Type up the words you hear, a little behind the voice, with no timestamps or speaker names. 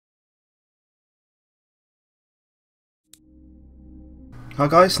Hi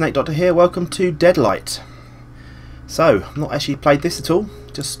guys, SnakeDoctor here, welcome to Deadlight. So, I've not actually played this at all,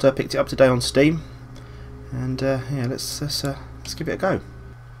 just picked it up today on Steam. And yeah, let's give it a go.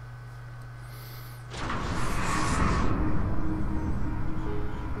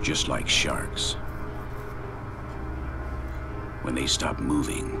 Just like sharks. When they stop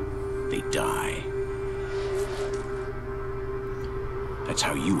moving, they die. That's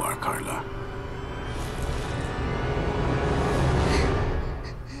how you are, Carla.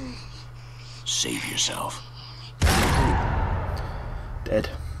 Save yourself. Dead.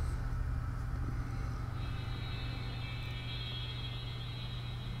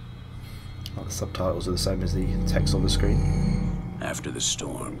 Well, the subtitles are the same as the text on the screen. After the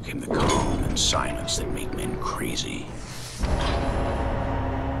storm came the calm and silence that make men crazy.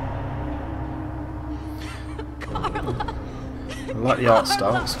 Carla. I like the art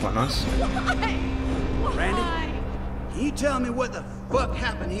style, it's quite nice. Why? Randy, can you tell me what the fuck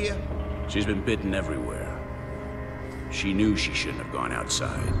happened here? She's been bitten everywhere. She knew she shouldn't have gone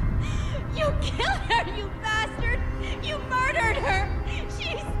outside. You killed her, you bastard! You murdered her!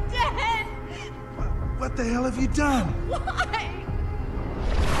 She's dead! What the hell have you done? Why?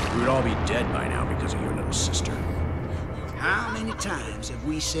 We would all be dead by now because of your little sister. How many times have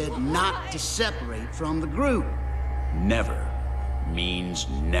we said not to separate from the group? Never means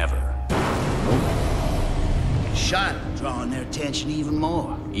never. Shot drawing their attention even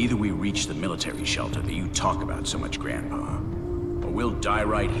more. Either we reach the military shelter that you talk about so much, Grandpa, or we'll die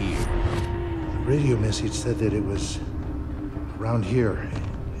right here. The radio message said that it was around here.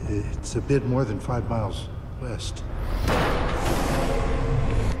 It's a bit more than 5 miles west.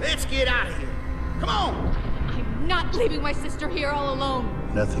 Let's get out of here. Come on! I'm not leaving my sister here all alone.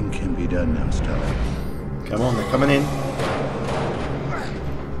 Nothing can be done now, Stella. Come on, they're coming in.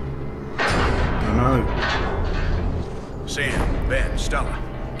 Oh no. Sam, Ben, Stella,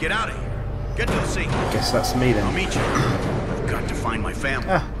 get out of here. Get to the sea. Guess that's me then. I'll meet you. I've got to find my family.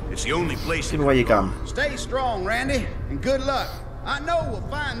 Ah. It's the only place. Give away your gun. Stay strong, Randy, and good luck. I know we'll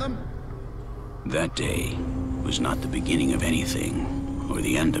find them. That day was not the beginning of anything, or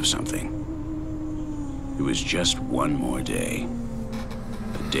the end of something. It was just one more day.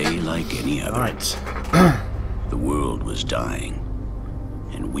 A day like any other. Right. The world was dying,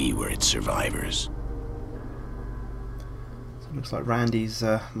 and we were its survivors. So it looks like Randy's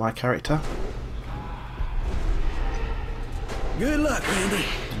my character. Good luck, Randy.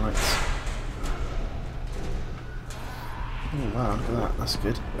 Right. Oh wow, look at that, that's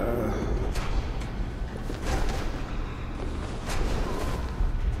good.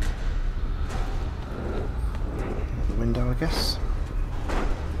 The window, I guess.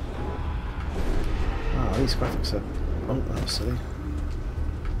 Ah, these graphics are... oh, that was silly.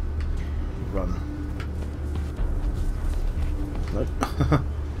 Run. Nope.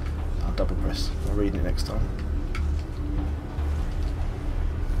 I'll double press. I'll read it next time.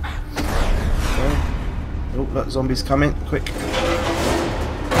 Okay. Oh, look, zombies coming. Quick.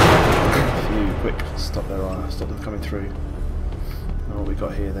 Phew, quick. Stop their stop them coming through. Oh, what we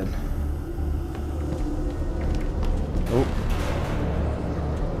got here then? Oh.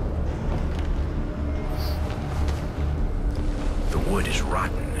 The wood is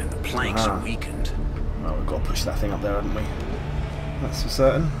rotten, and the planks are weakened. Well, we've got to push that thing up there, haven't we? That's for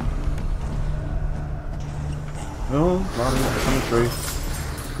certain. Oh, run, coming through.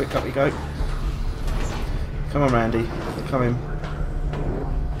 Quick, up we go. Come on, Randy. They're coming.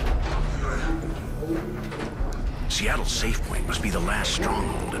 Seattle's safe point must be the last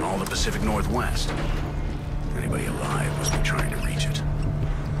stronghold in all the Pacific Northwest. Anybody alive must be trying to reach it.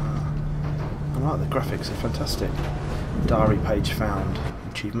 I like the graphics, are fantastic. Diary page found.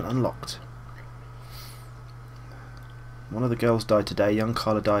 Achievement unlocked. One of the girls died today. Young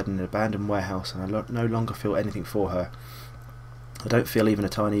Carla died in an abandoned warehouse, and I no longer feel anything for her. I don't feel even a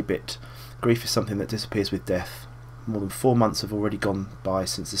tiny bit. Grief is something that disappears with death. More than 4 months have already gone by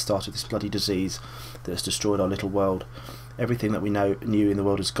since the start of this bloody disease that has destroyed our little world. Everything that we knew in the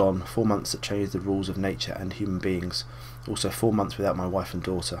world is gone. 4 months that changed the rules of nature and human beings. Also 4 months without my wife and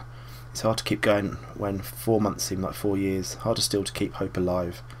daughter. It's hard to keep going when 4 months seem like 4 years. Harder still to keep hope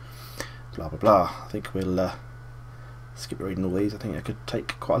alive. Blah blah blah. I think we'll skip reading all these. I think it could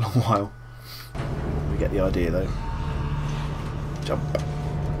take quite a long while. We get the idea though. Jump.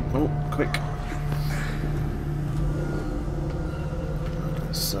 Oh, quick.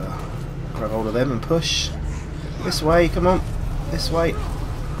 Let's grab hold of them and push. This way, come on. This way.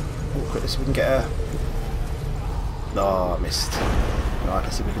 Oh, quick, so we can get a... oh, I missed. Right,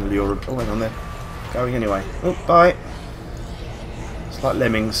 let's see if we can lure them. Oh, hang on there. Going anyway. Oh, bye. It's like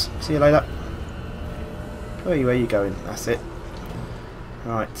lemmings. See you later. Where are you going? That's it.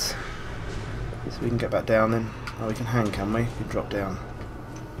 Right. So we can get back down then. Oh, we can hang, can we? We can drop down.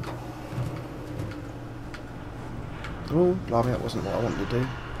 Oh, blimey, that wasn't what I wanted to do.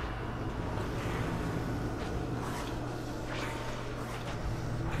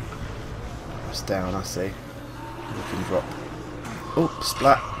 It's down, I see. We can drop. Oh,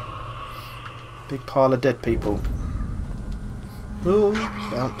 splat. Big pile of dead people. Oh,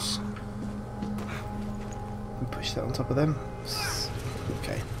 bounce. And push that on top of them.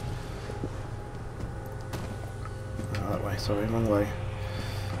 Okay. Oh, that way, sorry, wrong way.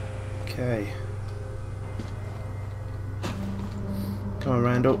 Okay. Come on,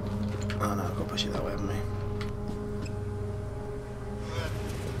 Randall. Oh no, I've got to push it that way, haven't we?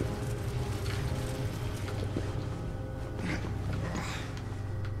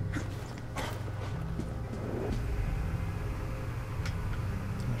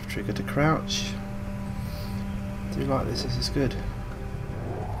 Trigger to crouch. Do you like this? This is good.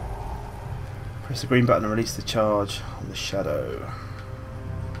 Press the green button and release the charge on the shadow.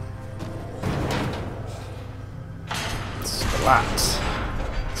 Splat.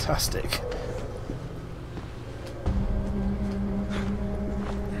 Fantastic.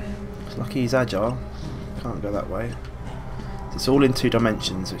 It's lucky he's agile. Can't go that way. It's all in 2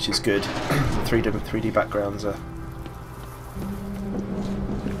 dimensions, which is good. The 3D backgrounds are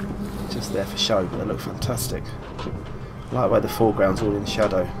just there for show, but they look fantastic. I like the way the foreground's all in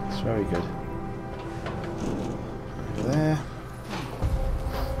shadow. It's very good. Over there.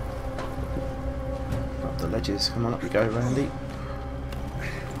 Up the ledges. Come on, up we go, Randy.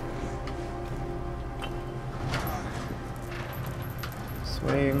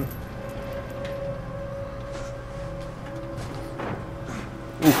 Swing.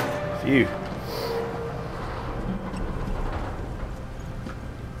 Ooh, phew.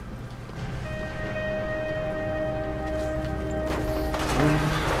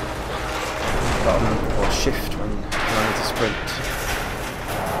 Button or shift when running to sprint.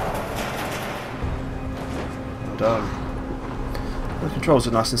 Well done. The controls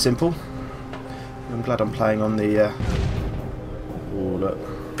are nice and simple. I'm glad I'm playing on the. Oh look.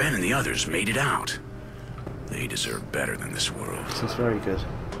 Ben and the others made it out. They deserve better than this world. This is very good.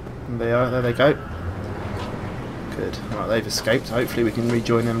 And they are. There they go. Good. Right, they've escaped. Hopefully we can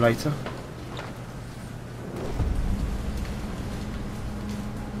rejoin them later.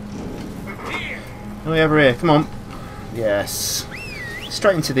 Oh, over here, come on. Yes.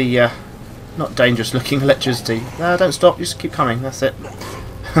 Straight into the not dangerous looking electricity. No, don't stop, just keep coming, that's it.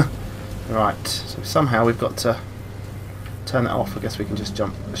 Right, so somehow we've got to turn that off. I guess we can just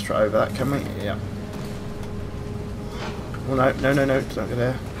jump straight over that, can we? Yeah. Oh no, no, no, no, don't go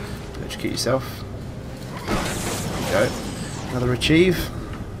there. Electrocute yourself. There you go. Another achieve.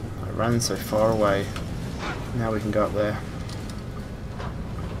 I ran so far away. Now we can go up there.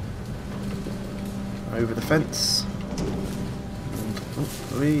 Over the fence. And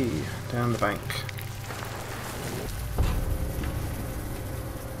down the bank.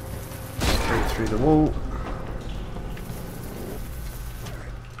 Straight through the wall.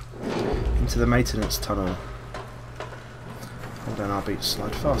 Into the maintenance tunnel. Hold down R B to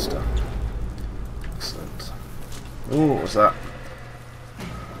slide faster. Excellent. Oh, what was that?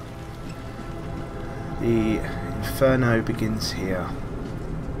 The inferno begins here.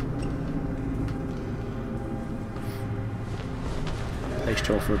 Page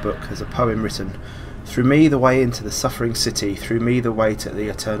 12 for a book. There's a poem written. Through me the way into the suffering city, through me the way to the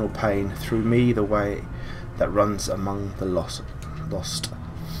eternal pain, through me the way that runs among the lost.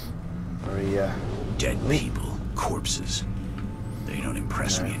 Very dead people, corpses. They don't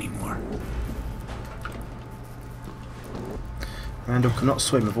impress me anymore. Randall cannot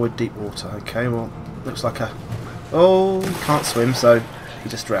swim, avoid deep water. Okay, well, looks like a... Oh, he can't swim, so he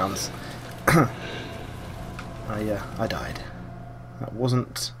just drowns. I died. That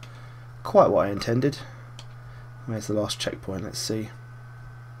wasn't quite what I intended. Where's the last checkpoint? Let's see.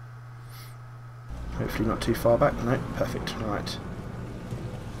 Hopefully not too far back. No, perfect. Right.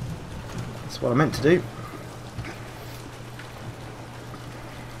 That's what I meant to do.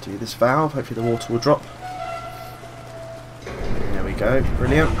 Do this valve. Hopefully the water will drop. There we go.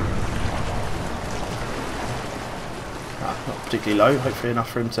 Brilliant. Ah, not particularly low. Hopefully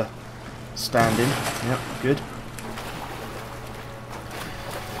enough for him to stand in. Yep, good.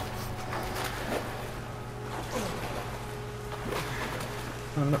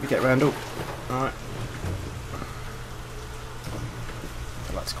 Let me get Randall. Alright.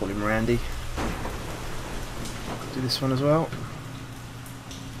 I like to call him Randy. Do this one as well.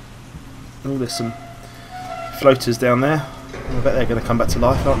 Oh, there's some floaters down there. I bet they're going to come back to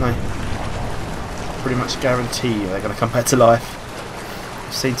life, aren't they? Pretty much guarantee they're going to come back to life.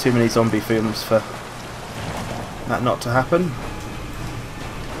 I've seen too many zombie films for that not to happen.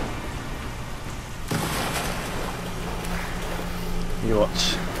 You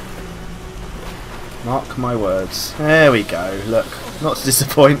watch. Mark my words. There we go. Look, not to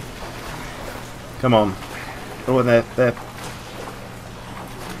disappoint. Come on. Oh, and they're.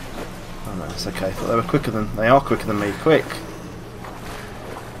 Oh no, it's okay. I thought they were quicker than. They are quicker than me. Quick.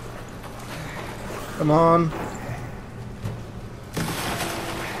 Come on.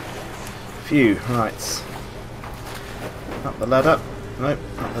 Phew. Right. Up the ladder. Nope.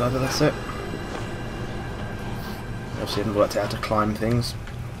 Up the ladder. That's it. Obviously, I haven't worked out how to climb things.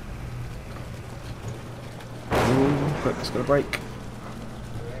 Ooh, quick, it's got a break.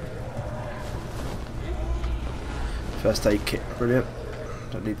 First aid kit, brilliant.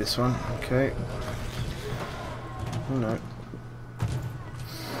 Don't need this one, okay. Oh no.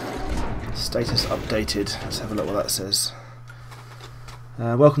 Status updated. Let's have a look what that says.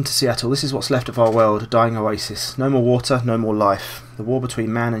 Welcome to Seattle. This is what's left of our world, a dying oasis. No more water, no more life. The war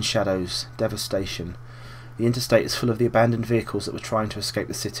between man and shadows. Devastation. The interstate is full of the abandoned vehicles that were trying to escape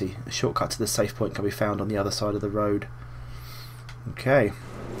the city. A shortcut to the safe point can be found on the other side of the road. Okay.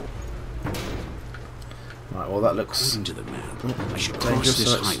 Right, well that looks... According to the map, I should dangerous, cross this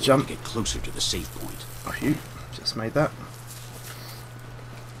so let's highway jump. to get closer to the safe point. Oh, phew. Just made that.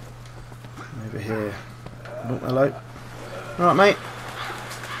 Over here. Oh, hello. Alright, mate.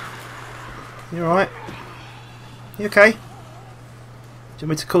 You alright? You okay? Do you want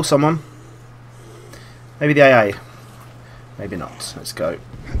me to call someone? Maybe the AA. Maybe not. Let's go.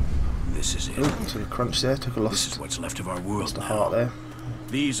 This is it. Oh, took a crunch there. Took a This is lost. what's left of our world Lost a now. heart there.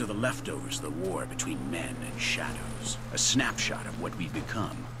 These are the leftovers of the war between men and shadows. A snapshot of what we've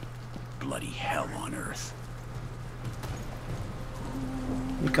become. Bloody hell on Earth.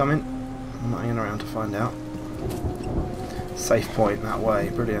 You coming? I'm not hanging around to find out. Safe point that way.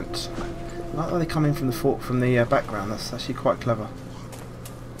 Brilliant. I like how they come in from the background. That's actually quite clever.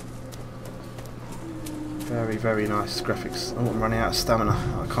 Very, very nice graphics. Oh, I'm running out of stamina.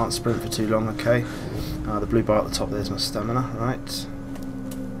 I can't sprint for too long, okay. The blue bar at the top there's my stamina, right.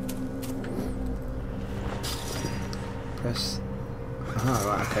 Press. Ah,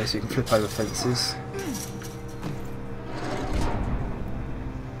 right, okay, so you can flip over fences.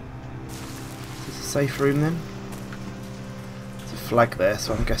 Is this a safe room then? There's a flag there,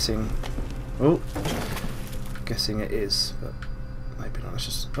 so I'm guessing... Oh! I'm guessing it is, but maybe not. It's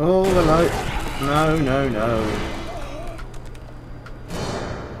just... Oh, hello! No, no, no.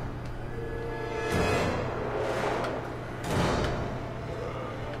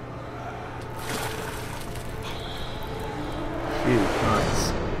 Phew,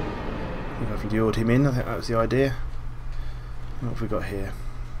 right. I think I've lured him in. I think that was the idea. What have we got here?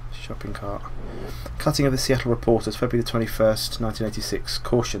 Shopping cart. Cutting of the Seattle Reporters, February the 21st, 1986.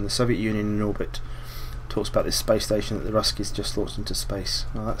 Caution, the Soviet Union in orbit. Talks about this space station that the Ruskies just launched into space.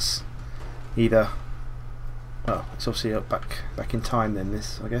 Well, that's... either, well, it's obviously back in time then,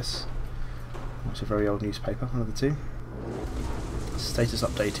 this, I guess. It's a very old newspaper, one of the two. Status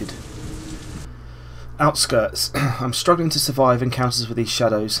updated. Outskirts. I'm struggling to survive encounters with these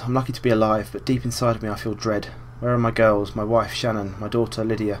shadows. I'm lucky to be alive, but deep inside of me I feel dread. Where are my girls, my wife Shannon, my daughter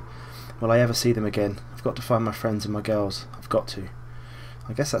Lydia? Will I ever see them again? I've got to find my friends and my girls. I've got to.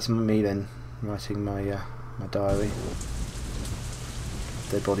 I guess that's me then, writing my my diary.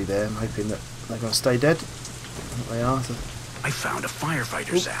 Dead body there. I'm hoping that they're going to stay dead. They are. So. I found a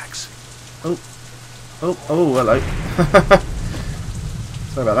firefighter's axe. Oh, oh, oh! Hello.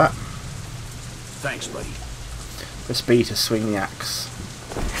 Sorry about that. Thanks, buddy. Press B to swing the axe.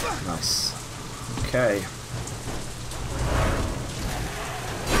 Nice. Okay.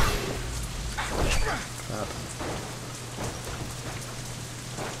 Fab.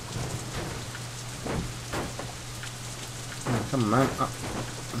 Oh, come on, man. Up.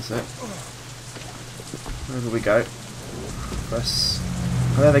 That's it. Wherever we go. Press.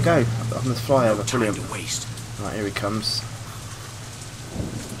 Oh, there they go. Up on the flyover. Brilliant. To waste. Right, here he comes.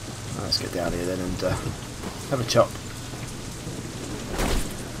 Right, let's get down here then and have a chop.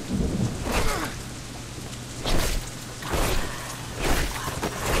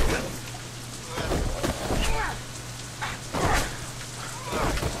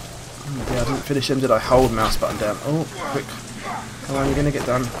 Yeah, I didn't finish him, did I? Hold mouse button down. Oh, quick. Come on, you're going to get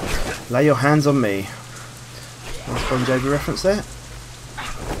done. Lay your hands on me. Nice Bon Jovi reference there.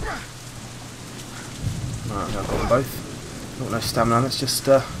 Right, I've got them both. Got no stamina. Let's just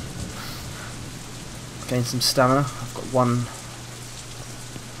gain some stamina. I've got one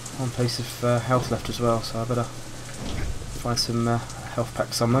piece of health left as well, so I better find some health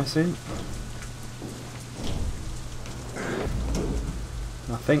pack somewhere soon.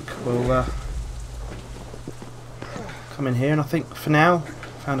 think we'll come in here, and I think for now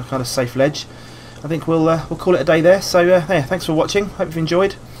found a kind of safe ledge. I think we'll call it a day there. So yeah, thanks for watching. Hope you've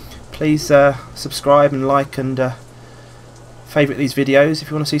enjoyed. Please subscribe and like and favourite these videos if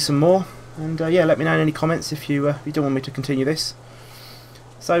you want to see some more. And yeah, let me know in any comments if you don't want me to continue this.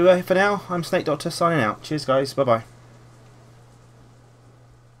 So for now, I'm SnakeDoctor signing out. Cheers guys, bye bye.